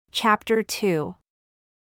Chapter 2.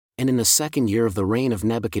 And in the 2nd year of the reign of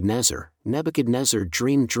Nebuchadnezzar, Nebuchadnezzar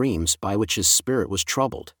dreamed dreams by which his spirit was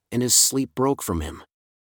troubled, and his sleep broke from him.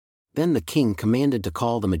 Then the king commanded to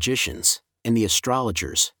call the magicians, and the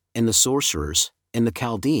astrologers, and the sorcerers, and the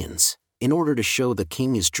Chaldeans, in order to show the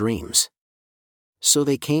king his dreams. So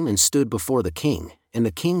they came and stood before the king, and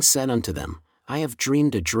the king said unto them, I have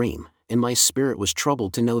dreamed a dream, and my spirit was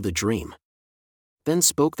troubled to know the dream. Then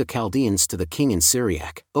spoke the Chaldeans to the king in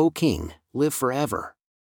Syriac, O king, live forever.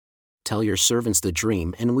 Tell your servants the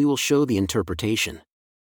dream, and we will show the interpretation.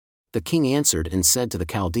 The king answered and said to the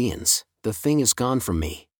Chaldeans, The thing is gone from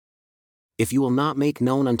me. If you will not make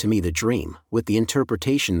known unto me the dream, with the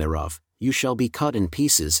interpretation thereof, you shall be cut in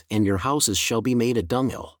pieces, and your houses shall be made a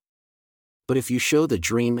dunghill. But if you show the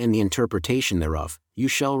dream and the interpretation thereof, you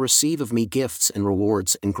shall receive of me gifts and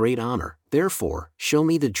rewards and great honor. Therefore, show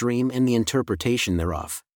me the dream and the interpretation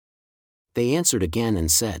thereof. They answered again and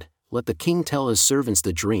said, Let the king tell his servants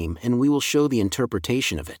the dream, and we will show the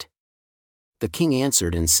interpretation of it. The king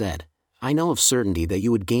answered and said, I know of certainty that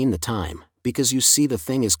you would gain the time, because you see the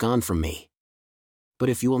thing is gone from me. But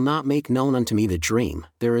if you will not make known unto me the dream,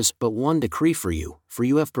 there is but one decree for you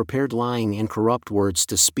have prepared lying and corrupt words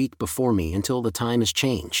to speak before me until the time is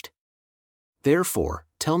changed. Therefore,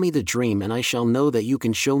 tell me the dream, and I shall know that you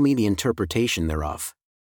can show me the interpretation thereof.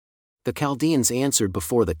 The Chaldeans answered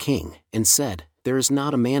before the king, and said, There is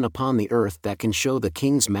not a man upon the earth that can show the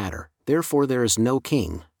king's matter, therefore there is no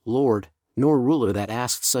king, lord, nor ruler that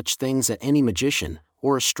asks such things at any magician,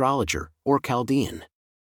 or astrologer, or Chaldean.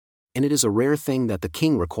 And it is a rare thing that the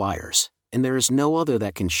king requires, and there is no other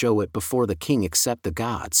that can show it before the king except the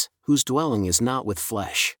gods, whose dwelling is not with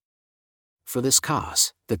flesh. For this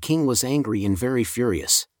cause, the king was angry and very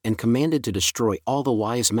furious, and commanded to destroy all the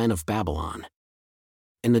wise men of Babylon.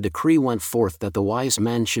 And the decree went forth that the wise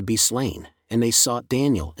men should be slain, and they sought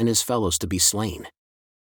Daniel and his fellows to be slain.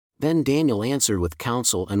 Then Daniel answered with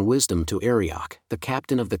counsel and wisdom to Arioch, the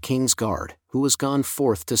captain of the king's guard, who was gone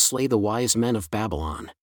forth to slay the wise men of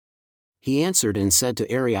Babylon. He answered and said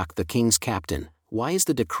to Arioch the king's captain, Why is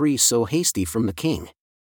the decree so hasty from the king?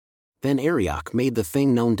 Then Arioch made the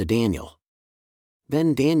thing known to Daniel.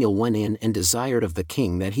 Then Daniel went in and desired of the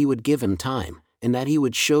king that he would give him time, and that he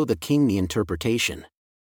would show the king the interpretation.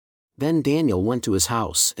 Then Daniel went to his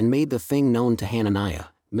house and made the thing known to Hananiah,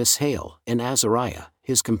 Mishael, and Azariah,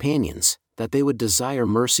 his companions, that they would desire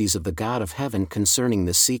mercies of the God of heaven concerning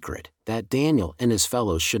this secret, that Daniel and his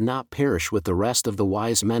fellows should not perish with the rest of the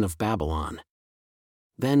wise men of Babylon.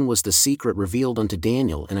 Then was the secret revealed unto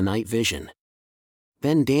Daniel in a night vision.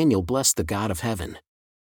 Then Daniel blessed the God of heaven.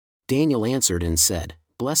 Daniel answered and said,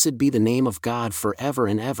 Blessed be the name of God forever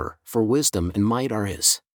and ever, for wisdom and might are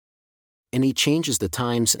his. And he changes the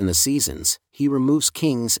times and the seasons, he removes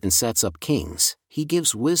kings and sets up kings, he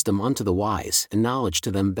gives wisdom unto the wise and knowledge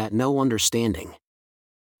to them that know understanding.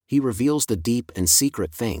 He reveals the deep and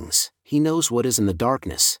secret things, he knows what is in the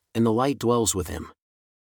darkness, and the light dwells with him.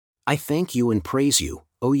 I thank you and praise you,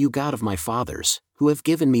 O you God of my fathers, who have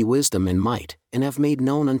given me wisdom and might, and have made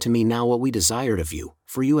known unto me now what we desired of you,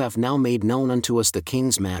 for you have now made known unto us the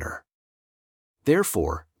king's matter.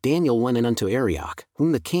 Therefore, Daniel went in unto Arioch,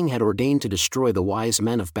 whom the king had ordained to destroy the wise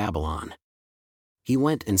men of Babylon. He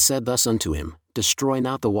went and said thus unto him, Destroy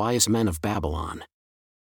not the wise men of Babylon.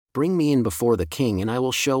 Bring me in before the king, and I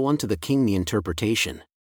will show unto the king the interpretation.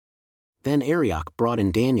 Then Arioch brought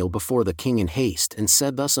in Daniel before the king in haste, and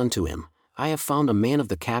said thus unto him, I have found a man of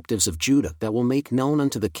the captives of Judah that will make known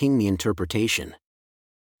unto the king the interpretation.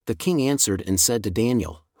 The king answered and said to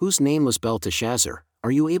Daniel, whose name was Belteshazzar,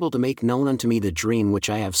 Are you able to make known unto me the dream which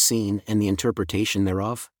I have seen and the interpretation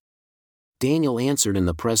thereof? Daniel answered in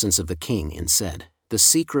the presence of the king and said, The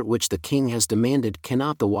secret which the king has demanded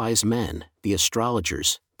cannot the wise men, the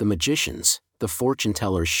astrologers, the magicians, the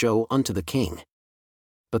fortune-tellers show unto the king.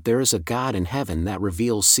 But there is a God in heaven that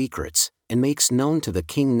reveals secrets, and makes known to the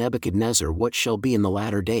king Nebuchadnezzar what shall be in the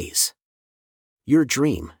latter days. Your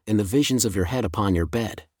dream, and the visions of your head upon your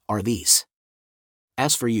bed, are these.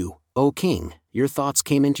 As for you, O king, your thoughts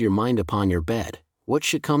came into your mind upon your bed, what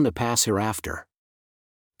should come to pass hereafter.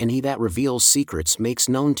 And he that reveals secrets makes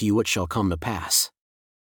known to you what shall come to pass.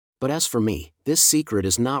 But as for me, this secret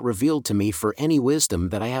is not revealed to me for any wisdom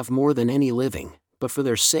that I have more than any living, but for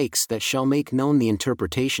their sakes that shall make known the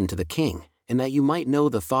interpretation to the king, and that you might know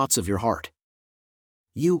the thoughts of your heart.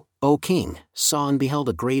 You, O king, saw and beheld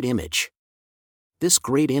a great image. This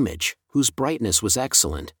great image, whose brightness was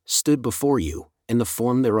excellent, stood before you, and the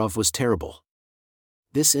form thereof was terrible.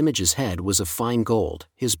 This image's head was of fine gold,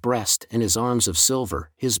 his breast and his arms of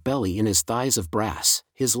silver, his belly and his thighs of brass,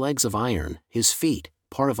 his legs of iron, his feet,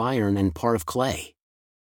 part of iron and part of clay.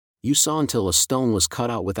 You saw until a stone was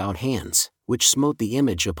cut out without hands, which smote the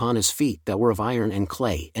image upon his feet that were of iron and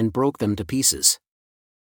clay and broke them to pieces.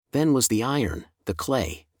 Then was the iron, the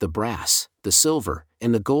clay, the brass, the silver,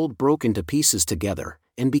 and the gold broken to pieces together,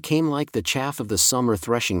 and became like the chaff of the summer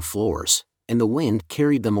threshing floors, and the wind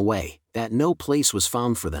carried them away, that no place was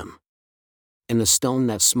found for them. And the stone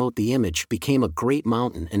that smote the image became a great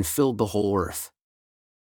mountain and filled the whole earth.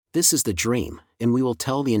 This is the dream, and we will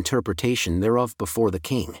tell the interpretation thereof before the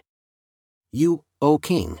king. You, O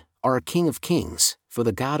king, are a king of kings, for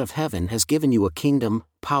the God of heaven has given you a kingdom,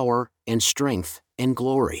 power, and strength, and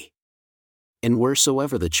glory. And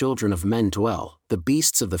wheresoever the children of men dwell, the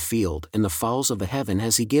beasts of the field and the fowls of the heaven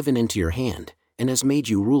has he given into your hand, and has made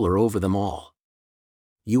you ruler over them all.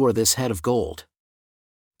 You are this head of gold.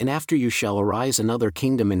 And after you shall arise another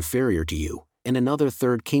kingdom inferior to you, and another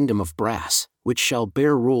third kingdom of brass, which shall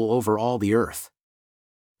bear rule over all the earth.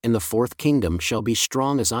 And the fourth kingdom shall be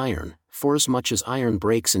strong as iron, forasmuch as iron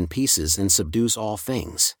breaks in pieces and subdues all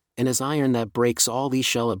things, and as iron that breaks all these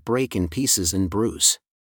shall it break in pieces and bruise.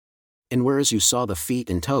 And whereas you saw the feet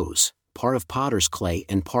and toes, part of potter's clay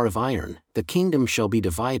and part of iron, the kingdom shall be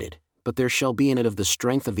divided, but there shall be in it of the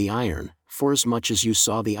strength of the iron, forasmuch as you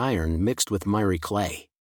saw the iron mixed with miry clay.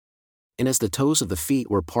 And as the toes of the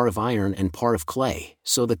feet were part of iron and part of clay,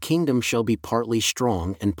 so the kingdom shall be partly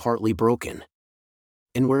strong and partly broken.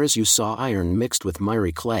 And whereas you saw iron mixed with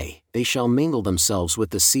miry clay, they shall mingle themselves with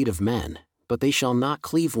the seed of men, but they shall not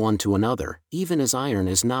cleave one to another, even as iron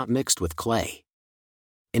is not mixed with clay.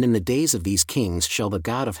 And in the days of these kings shall the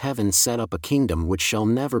God of heaven set up a kingdom which shall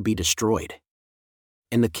never be destroyed.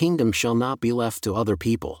 And the kingdom shall not be left to other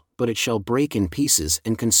people, but it shall break in pieces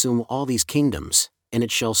and consume all these kingdoms, and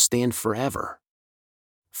it shall stand forever.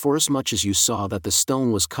 Forasmuch as you saw that the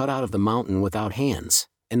stone was cut out of the mountain without hands,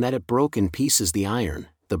 and that it broke in pieces the iron,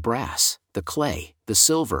 the brass, the clay, the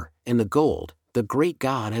silver, and the gold, the great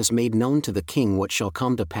God has made known to the king what shall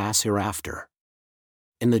come to pass hereafter.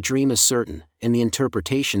 And the dream is certain, and the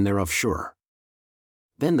interpretation thereof sure.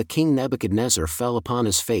 Then the king Nebuchadnezzar fell upon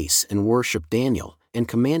his face and worshipped Daniel, and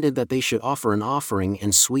commanded that they should offer an offering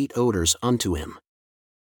and sweet odors unto him.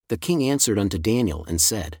 The king answered unto Daniel and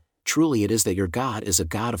said, Truly it is that your God is a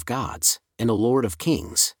God of gods, and a Lord of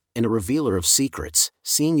kings, and a revealer of secrets,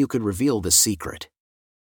 seeing you could reveal this secret.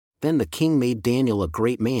 Then the king made Daniel a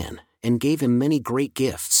great man, and gave him many great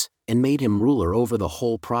gifts, and made him ruler over the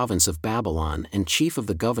whole province of Babylon and chief of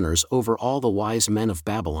the governors over all the wise men of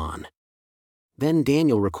Babylon. Then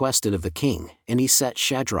Daniel requested of the king, and he set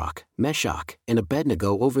Shadrach, Meshach, and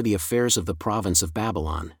Abednego over the affairs of the province of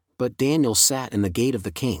Babylon, but Daniel sat in the gate of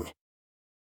the king.